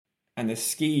and the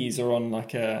skis are on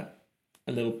like a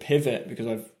little pivot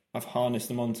because I've harnessed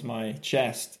them onto my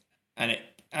chest, and it,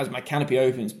 as my canopy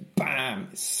opens, bam,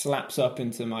 it slaps up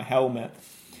into my helmet.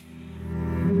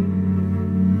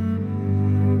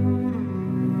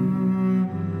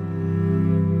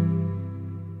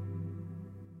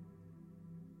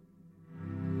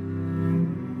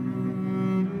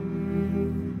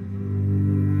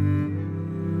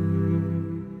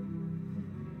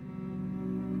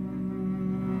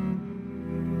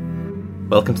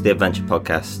 Welcome to the Adventure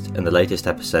Podcast and the latest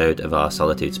episode of our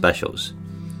Solitude specials.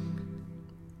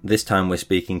 This time we're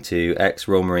speaking to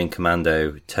ex-Royal Marine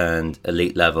Commando turned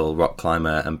elite level rock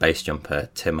climber and base jumper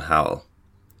Tim Howell.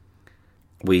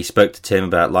 We spoke to Tim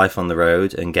about life on the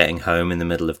road and getting home in the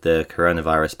middle of the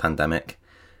coronavirus pandemic,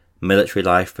 military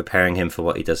life preparing him for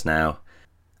what he does now,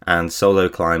 and solo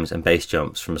climbs and base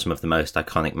jumps from some of the most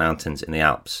iconic mountains in the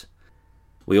Alps.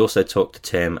 We also talked to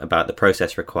Tim about the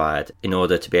process required in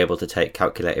order to be able to take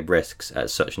calculated risks at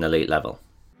such an elite level.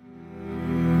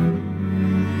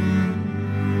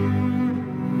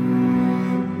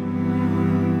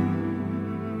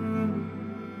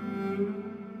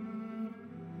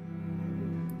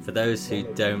 For those who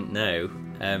don't know,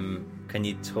 can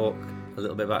you talk a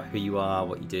little bit about who you are,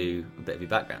 what you do, a bit of your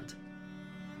background?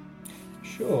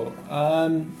 Sure.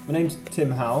 My name's Tim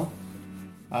Howell.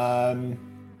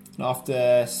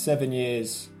 After 7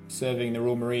 years serving the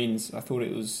Royal Marines, I thought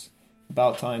it was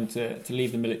about time to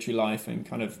leave the military life and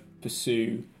kind of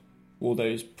pursue all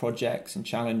those projects and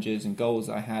challenges and goals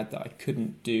I had that I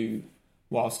couldn't do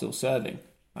while still serving.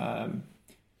 So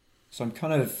I'm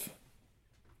kind of,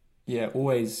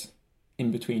 always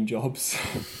in between jobs,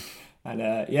 and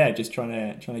just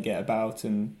trying to get about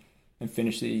and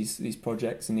finish these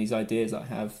projects and these ideas that I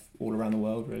have all around the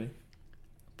world, really.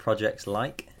 Projects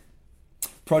like?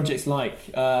 Projects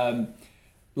so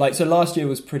last year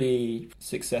was pretty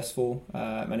successful.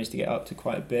 Managed to get up to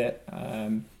quite a bit.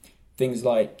 Things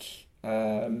like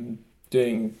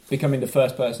becoming the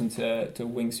first person to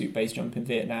wingsuit base jump in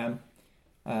Vietnam.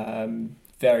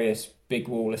 Various big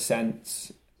wall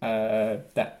ascents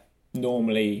that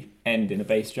normally end in a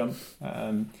base jump.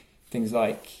 Things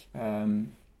like Mount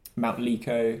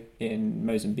Lico in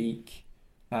Mozambique.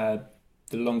 The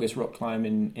longest rock climb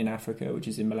in Africa, which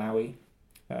is in Malawi.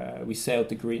 We sailed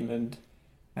to Greenland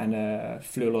and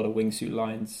flew a lot of wingsuit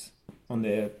lines on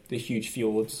the huge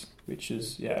fjords, which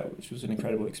was an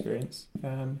incredible experience.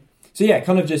 Kind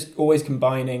of just always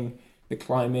combining the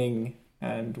climbing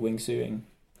and wingsuiting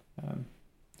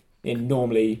in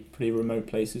normally pretty remote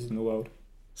places in the world.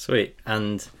 Sweet.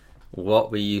 And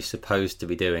what were you supposed to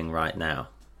be doing right now?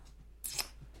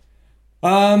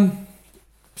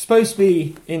 Supposed to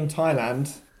be in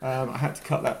Thailand. I had to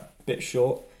cut that bit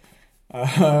short.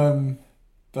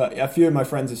 But a few of my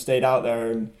friends have stayed out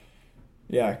there and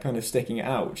kind of sticking it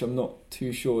out, which I'm not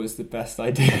too sure is the best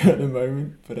idea at the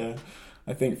moment. But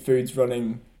I think food's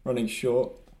running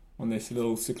short on this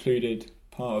little secluded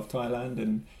part of Thailand,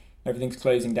 and everything's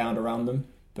closing down around them.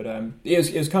 But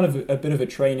it was kind of a bit of a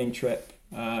training trip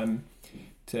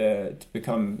to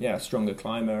become a stronger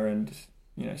climber and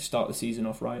start the season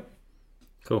off right.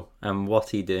 Cool. And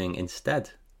what are you doing instead?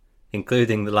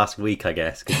 Including the last week, I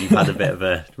guess, because you've had a bit of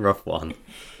a rough one.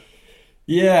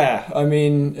 Yeah, I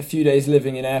mean, a few days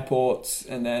living in airports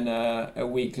and then a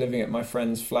week living at my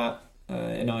friend's flat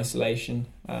in isolation.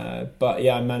 But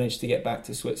I managed to get back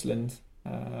to Switzerland,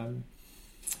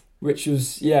 which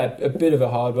was, a bit of a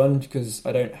hard one because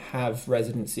I don't have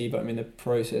residency, but I'm in the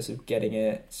process of getting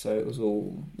it. So it was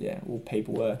all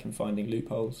paperwork and finding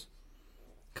loopholes.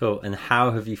 Cool. And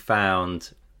how have you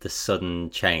found the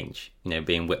sudden change,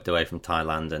 being whipped away from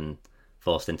Thailand and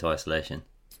forced into isolation?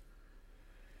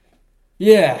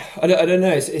 Yeah, I don't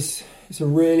know. It's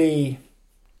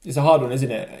a hard one,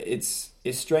 isn't it? It's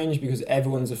strange because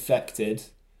everyone's affected.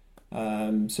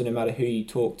 So no matter who you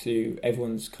talk to,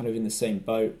 everyone's kind of in the same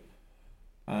boat.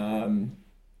 And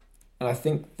I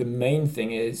think the main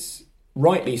thing is,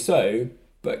 rightly so,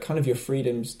 but kind of your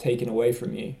freedom's taken away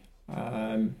from you.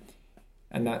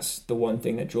 And that's the one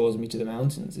thing that draws me to the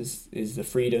mountains is the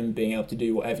freedom, being able to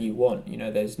do whatever you want.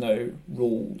 There's no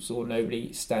rules or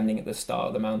nobody standing at the start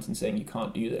of the mountain saying you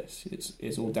can't do this.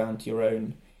 It's all down to your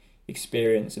own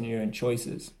experience and your own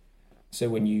choices. So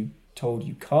when you told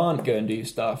you can't go and do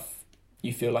stuff,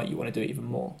 you feel like you want to do it even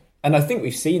more. And I think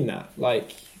we've seen that.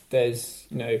 Like there's,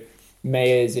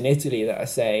 mayors in Italy that are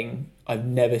saying, I've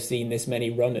never seen this many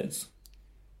runners.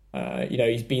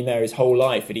 He's been there his whole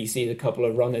life and he sees a couple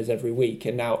of runners every week,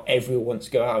 and now everyone wants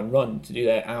to go out and run to do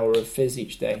their hour of phys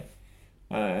each day.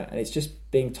 And it's just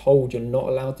being told you're not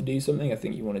allowed to do something. I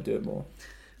think you want to do it more.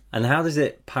 And how does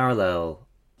it parallel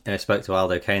I spoke to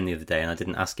Aldo Kane the other day, and I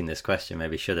didn't ask him this question,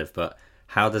 maybe should have, but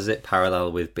how does it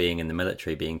parallel with being in the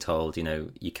military, being told,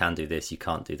 you can do this, you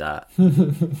can't do that?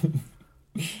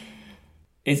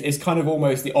 It's kind of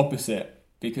almost the opposite,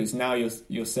 because now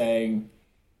you're saying,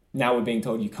 now we're being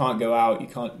told you can't go out, you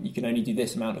can only do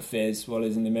this amount of fizz, while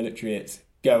as in the military it's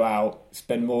go out,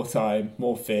 spend more time,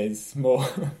 more fizz, more.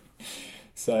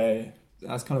 So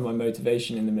that's kind of my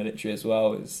motivation in the military as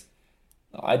well, is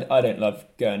I don't love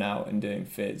going out and doing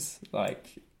fizz.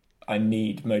 Like, I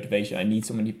need motivation. I need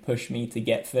someone to push me to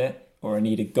get fit, or I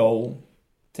need a goal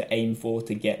to aim for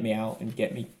to get me out and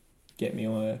get me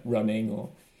on running or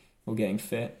getting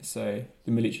fit. So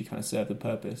the military kind of served the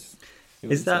purpose.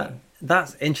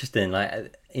 That's interesting?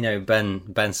 Like,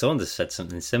 Ben Saunders said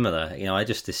something similar. I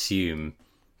just assume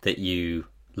that you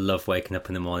love waking up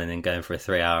in the morning and going for a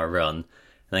 3-hour run, and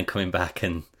then coming back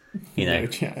and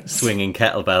swinging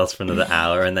kettlebells for another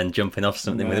hour, and then jumping off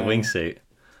something with a wingsuit.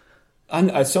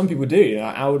 And some people do.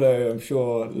 Aldo, I'm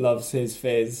sure, loves his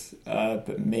fizz,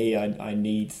 but me, I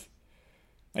need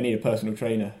a personal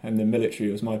trainer, and the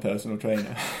military was my personal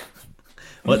trainer.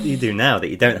 What do you do now that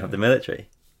you don't have the military?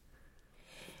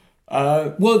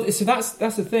 Well, so that's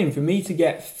the thing. For me to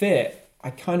get fit, I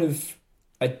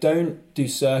don't do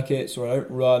circuits or I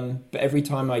don't run, but every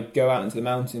time I go out into the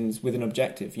mountains with an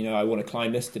objective, I want to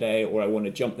climb this today or I want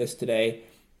to jump this today,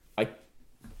 I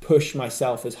push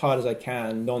myself as hard as I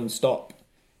can non-stop.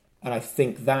 And I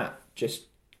think that just,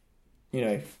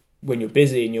 when you're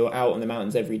busy and you're out on the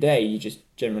mountains every day, you just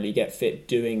generally get fit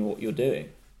doing what you're doing.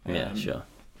 Yeah, sure.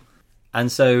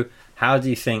 And so how do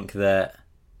you think that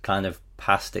kind of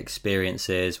past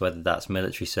experiences, whether that's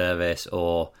military service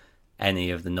or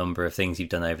any of the number of things you've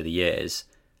done over the years,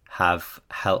 have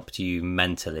helped you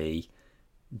mentally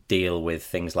deal with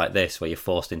things like this, where you're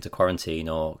forced into quarantine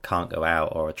or can't go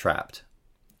out or are trapped?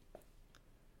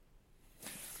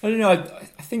 I don't know.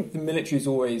 I think the military is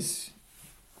always,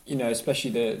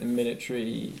 especially the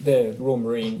military, the Royal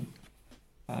Marine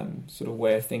sort of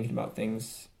way of thinking about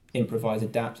things, improvise,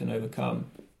 adapt and overcome.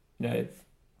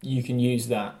 You can use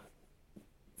that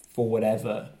for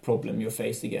whatever problem you're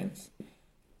faced against.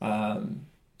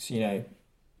 So,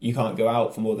 you can't go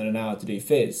out for more than an hour to do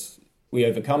fizz. We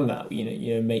overcome that.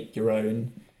 You make your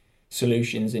own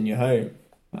solutions in your home.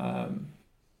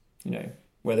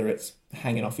 Whether it's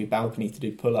hanging off your balcony to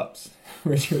do pull-ups,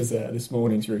 which was this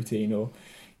morning's routine, or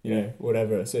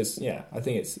whatever. So I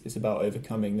think it's about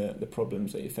overcoming the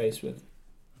problems that you're faced with.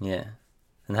 Yeah.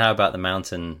 And how about the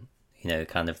mountain?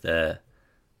 Kind of the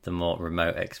more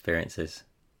remote experiences.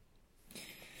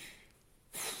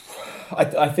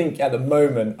 I think at the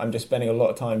moment I'm just spending a lot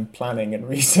of time planning and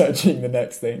researching the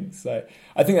next thing. So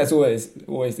I think that's always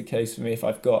the case for me. If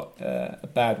I've got a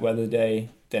bad weather day,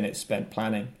 then it's spent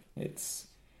planning.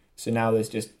 So now there's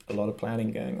just a lot of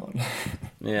planning going on.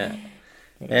 Yeah.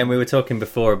 And we were talking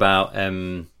before about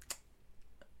kind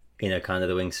of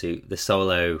the wingsuit, the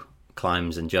solo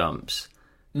climbs and jumps.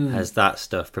 Has that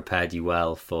stuff prepared you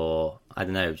well for, I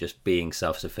don't know, just being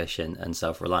self-sufficient and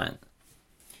self-reliant?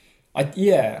 I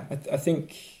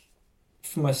think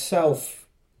for myself,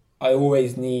 I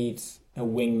always need a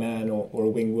wingman or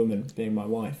a wingwoman, being my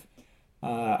wife.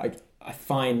 I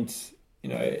find,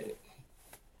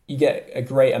 you get a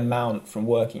great amount from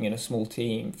working in a small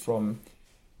team, from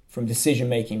decision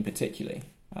making particularly,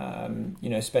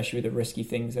 especially with the risky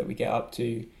things that we get up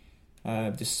to,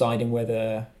 deciding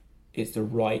whether it's the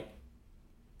right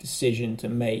decision to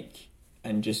make,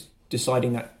 and just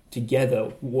deciding that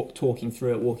together, walking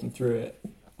through it,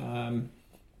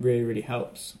 really, really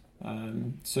helps.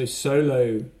 So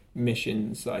solo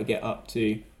missions that I get up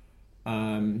to,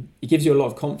 it gives you a lot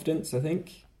of confidence, I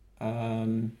think.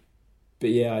 But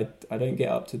yeah, I don't get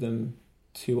up to them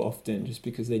too often, just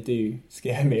because they do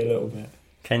scare me a little bit.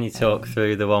 Can you talk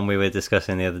through the one we were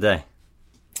discussing the other day?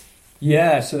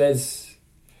 Yeah, so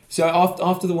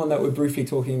after the one that we're briefly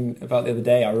talking about the other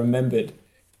day, I remembered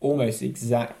almost the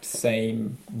exact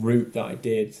same route that I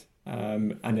did,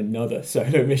 and another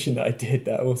solo mission that I did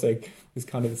that also was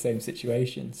kind of the same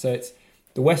situation. So it's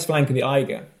the west flank of the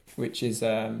Eiger, which is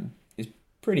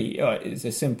pretty. It's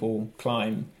a simple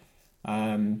climb,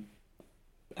 and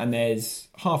there's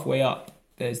halfway up.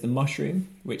 There's the Mushroom,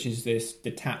 which is this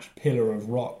detached pillar of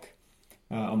rock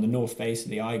on the north face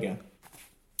of the Eiger,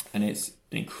 and it's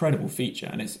an incredible feature,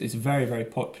 and it's a very, very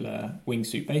popular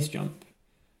wingsuit base jump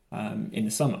in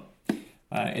the summer.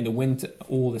 In the winter,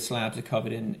 all the slabs are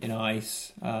covered in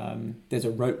ice. There's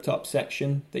a roped up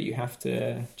section that you have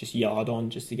to just yard on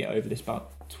just to get over this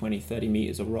about 20, 30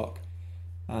 meters of rock.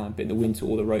 But in the winter,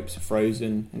 all the ropes are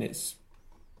frozen, and it's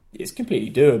completely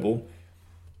doable.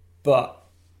 But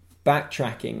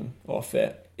backtracking off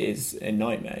it is a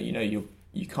nightmare.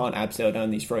 You can't abseil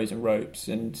down these frozen ropes,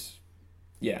 and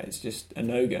yeah, it's just a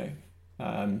no-go.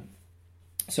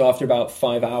 So after about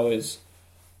 5 hours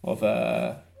of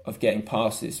getting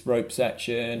past this rope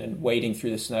section and wading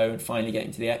through the snow and finally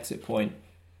getting to the exit point,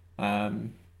 I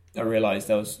realised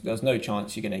there was no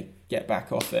chance you're going to get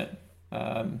back off it.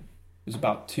 It was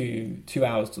about two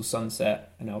hours till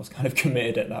sunset, and I was kind of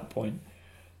committed at that point.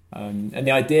 And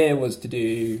the idea was to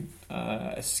do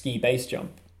a ski base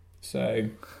jump. So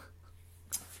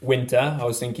winter, I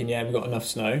was thinking, yeah, we've got enough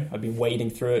snow. I've been wading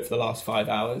through it for the last 5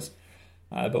 hours.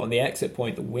 But on the exit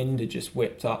point, the wind had just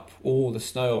whipped up all the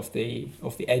snow off the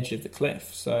edge of the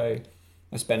cliff. So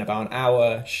I spent about an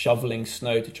hour shoveling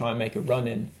snow to try and make a run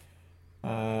in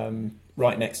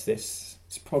right next to this.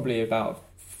 It's probably about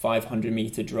 500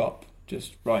 meter drop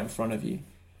just right in front of you.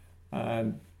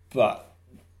 But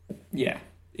yeah,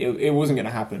 it wasn't going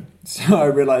to happen. So I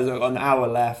realised I've got an hour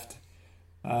left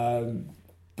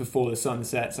before the sun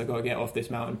sets. I've got to get off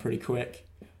this mountain pretty quick.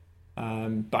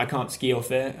 But I can't ski off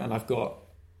it, and I've got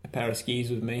a pair of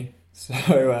skis with me.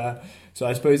 So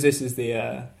I suppose this is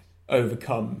the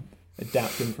overcome,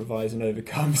 adapt, improvise, and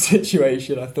overcome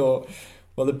situation. I thought,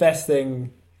 well, the best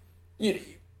thing,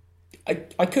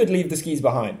 I could leave the skis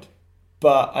behind,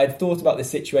 but I'd thought about this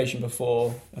situation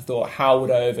before. I thought, how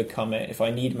would I overcome it if I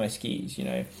need my skis?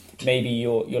 Maybe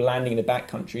you're landing in the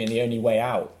backcountry, and the only way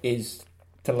out is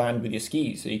to land with your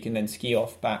skis, so you can then ski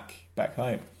off back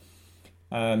home.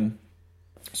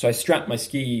 So I strapped my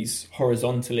skis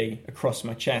horizontally across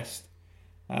my chest,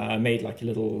 made like a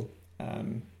little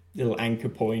anchor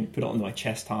point, put it on my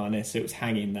chest harness, so it was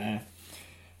hanging there.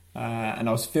 And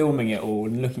I was filming it all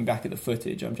and looking back at the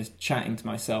footage. I'm just chatting to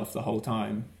myself the whole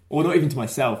time. Or not even to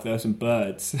myself, there were some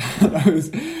birds. I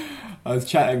was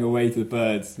chatting away to the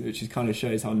birds, which kind of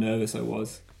shows how nervous I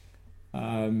was.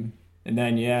 And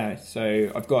then, yeah,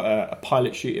 so I've got a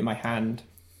pilot chute in my hand,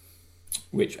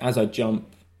 which as I jump,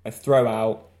 I throw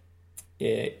out.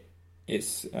 It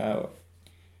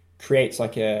creates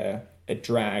like a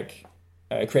drag.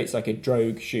 It creates like a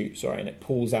drogue chute, and it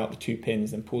pulls out the two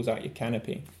pins and pulls out your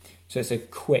canopy. So it's a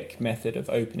quick method of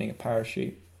opening a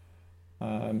parachute.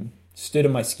 Stood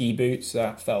in my ski boots.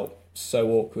 That felt so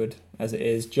awkward as it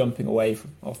is, jumping away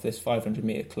off this 500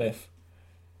 meter cliff.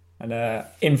 And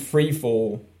in free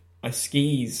fall, my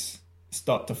skis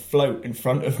start to float in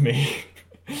front of me.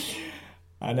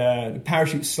 And the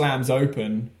parachute slams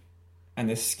open, and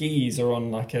the skis are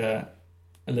on like a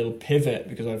little pivot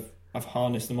because I've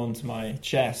harnessed them onto my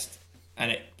chest.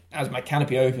 And as my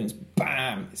canopy opens,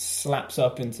 bam, it slaps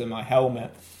up into my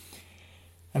helmet.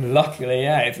 And luckily,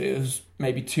 yeah, if it was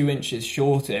maybe 2 inches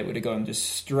shorter, it would have gone just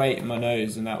straight in my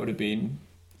nose, and that would have been,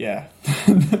 yeah,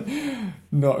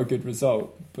 not a good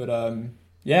result. But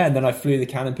yeah, and then I flew the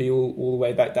canopy all the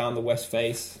way back down the west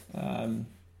face,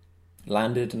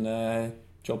 landed, and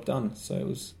job done. So it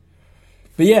was,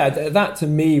 but yeah, that to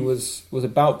me was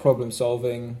about problem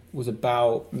solving, was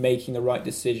about making the right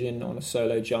decision on a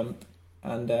solo jump,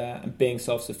 and being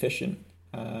self-sufficient.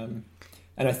 And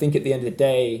I think at the end of the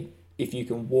day, if you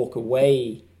can walk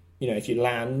away, if you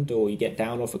land or you get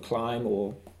down off a climb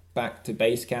or back to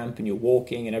base camp and you're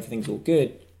walking and everything's all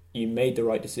good, you made the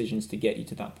right decisions to get you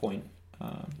to that point.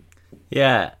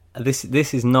 Yeah, this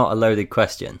is not a loaded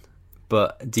question,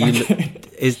 but do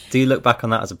you look back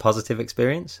on that as a positive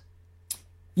experience?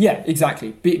 Yeah,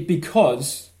 exactly.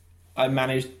 Because I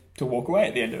managed to walk away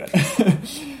at the end of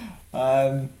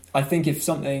it. I think if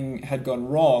something had gone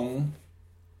wrong,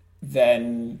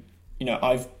 then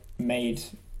I've made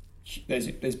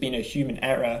there's been a human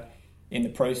error in the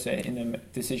process, in the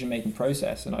decision-making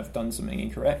process, and I've done something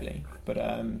incorrectly. But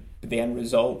the end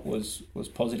result was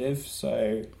positive,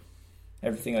 so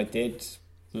everything I did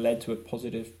led to a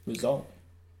positive result.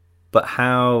 But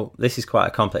how, this is quite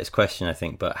a complex question, I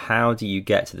think, but how do you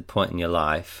get to the point in your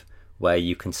life where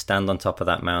you can stand on top of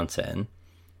that mountain,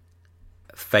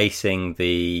 facing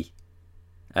the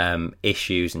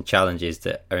issues and challenges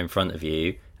that are in front of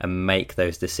you, and make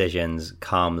those decisions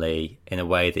calmly in a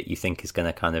way that you think is going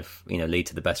to kind of, lead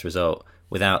to the best result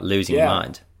without losing your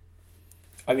mind?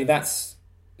 I mean, that's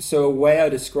so a way I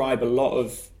describe a lot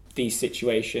of these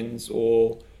situations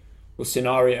or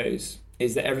scenarios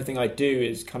is that everything I do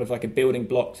is kind of like a building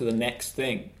block to the next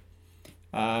thing.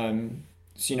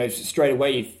 So, straight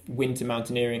away, winter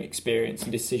mountaineering experience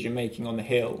and decision making on the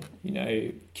hill,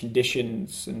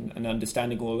 conditions and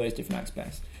understanding all those different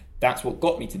aspects. That's what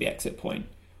got me to the exit point.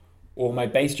 Or my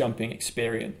base jumping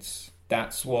experience,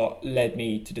 that's what led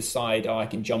me to decide, I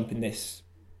can jump in this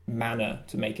manner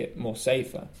to make it more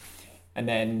safer. And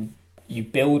then you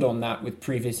build on that with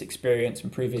previous experience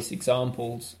and previous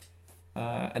examples.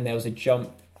 And there was a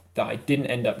jump that I didn't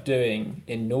end up doing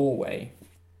in Norway,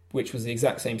 which was the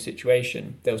exact same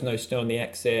situation. There was no snow on the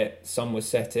exit, sun was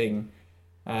setting,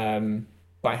 but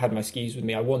I had my skis with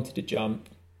me. I wanted to jump.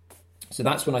 So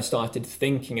that's when I started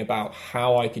thinking about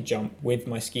how I could jump with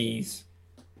my skis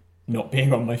not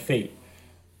being on my feet.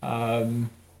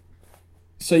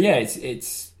 So yeah,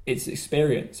 it's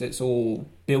experience. It's all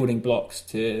building blocks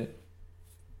to,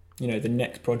 the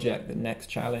next project, the next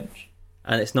challenge.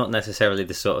 And it's not necessarily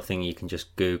the sort of thing you can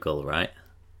just Google, right?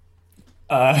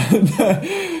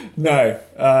 No.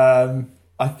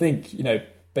 I think,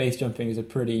 base jumping is a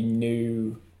pretty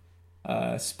new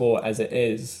sport as it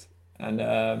is.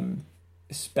 And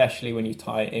especially when you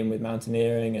tie it in with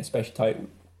mountaineering, especially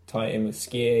tie it in with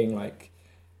skiing. Like,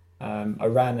 I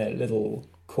ran a little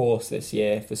course this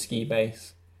year for ski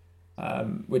base,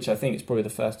 which I think is probably the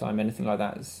first time anything like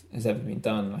that has ever been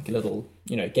done. Like a little,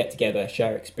 get together,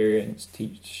 share experience,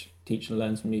 teach and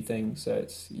learn some new things. So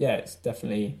it's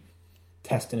definitely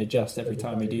test and adjust every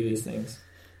time we do these things.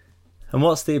 And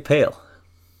what's the appeal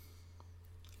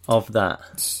of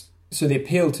that? So the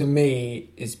appeal to me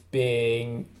is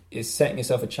setting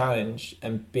yourself a challenge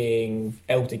and being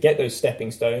able to get those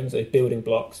stepping stones, those building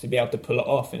blocks, to be able to pull it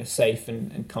off in a safe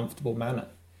and comfortable manner.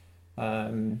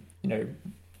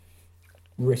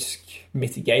 Risk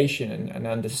mitigation and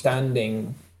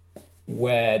understanding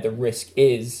where the risk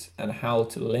is and how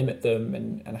to limit them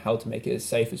and how to make it as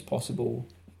safe as possible.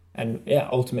 And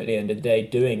ultimately, at the end of the day,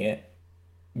 doing it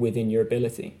within your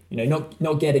ability.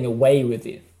 Not getting away with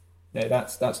it.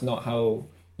 That's not how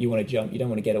you want to jump. You don't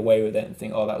want to get away with it and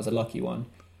think, oh, that was a lucky one.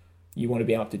 You want to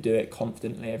be able to do it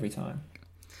confidently every time.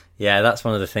 Yeah, that's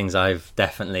one of the things I've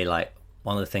definitely,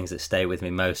 one of the things that stay with me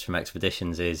most from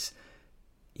expeditions is,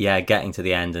 getting to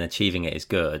the end and achieving it is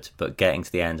good, but getting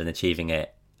to the end and achieving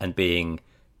it and being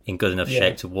in good enough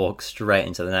shape to walk straight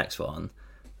into the next one,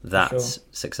 that's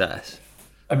success.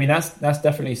 I mean, that's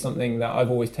definitely something that I've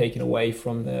always taken away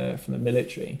from the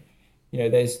military.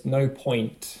 There's no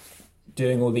point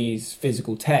doing all these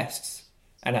physical tests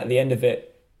and at the end of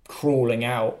it crawling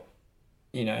out.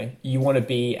 You want to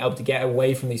be able to get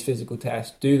away from these physical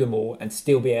tests, do them all, and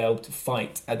still be able to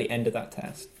fight at the end of that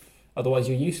test. Otherwise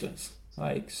you're useless.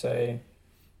 So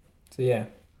yeah.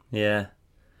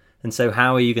 And so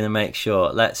how are you going to make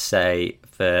sure, let's say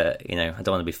I don't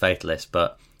want to be fatalist,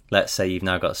 but let's say you've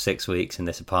now got 6 weeks in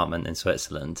this apartment in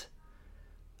Switzerland.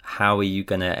 How are you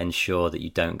going to ensure that you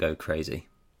don't go crazy?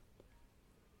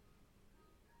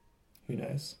 Who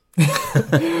knows?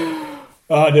 I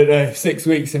don't know. 6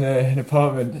 weeks in an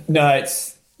apartment. No,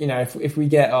 it's, if we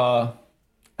get our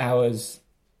hours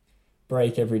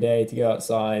break every day to go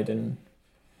outside, and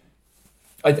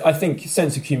I think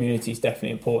sense of community is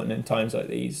definitely important in times like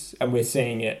these, and we're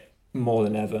seeing it more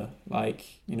than ever.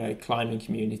 Climbing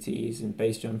communities and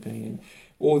base jumping and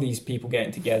all these people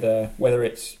getting together, whether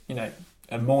it's, a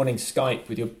morning Skype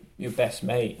with your best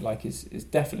mate, is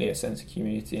definitely a sense of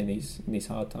community in these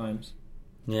hard times.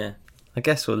 Yeah, I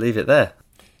guess we'll leave it there.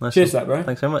 Nice. Cheers, that bro.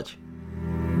 Thanks so much.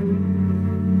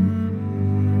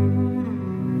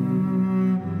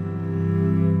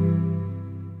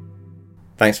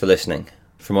 Thanks for listening.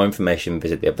 For more information,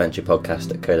 visit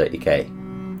theadventurepodcast.co.uk.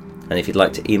 And if you'd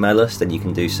like to email us, then you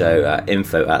can do so at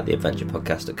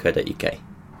info@theadventurepodcast.co.uk.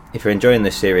 If you're enjoying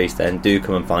this series, then do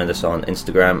come and find us on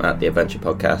Instagram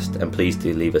 @theadventurepodcast, and please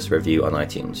do leave us a review on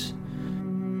iTunes.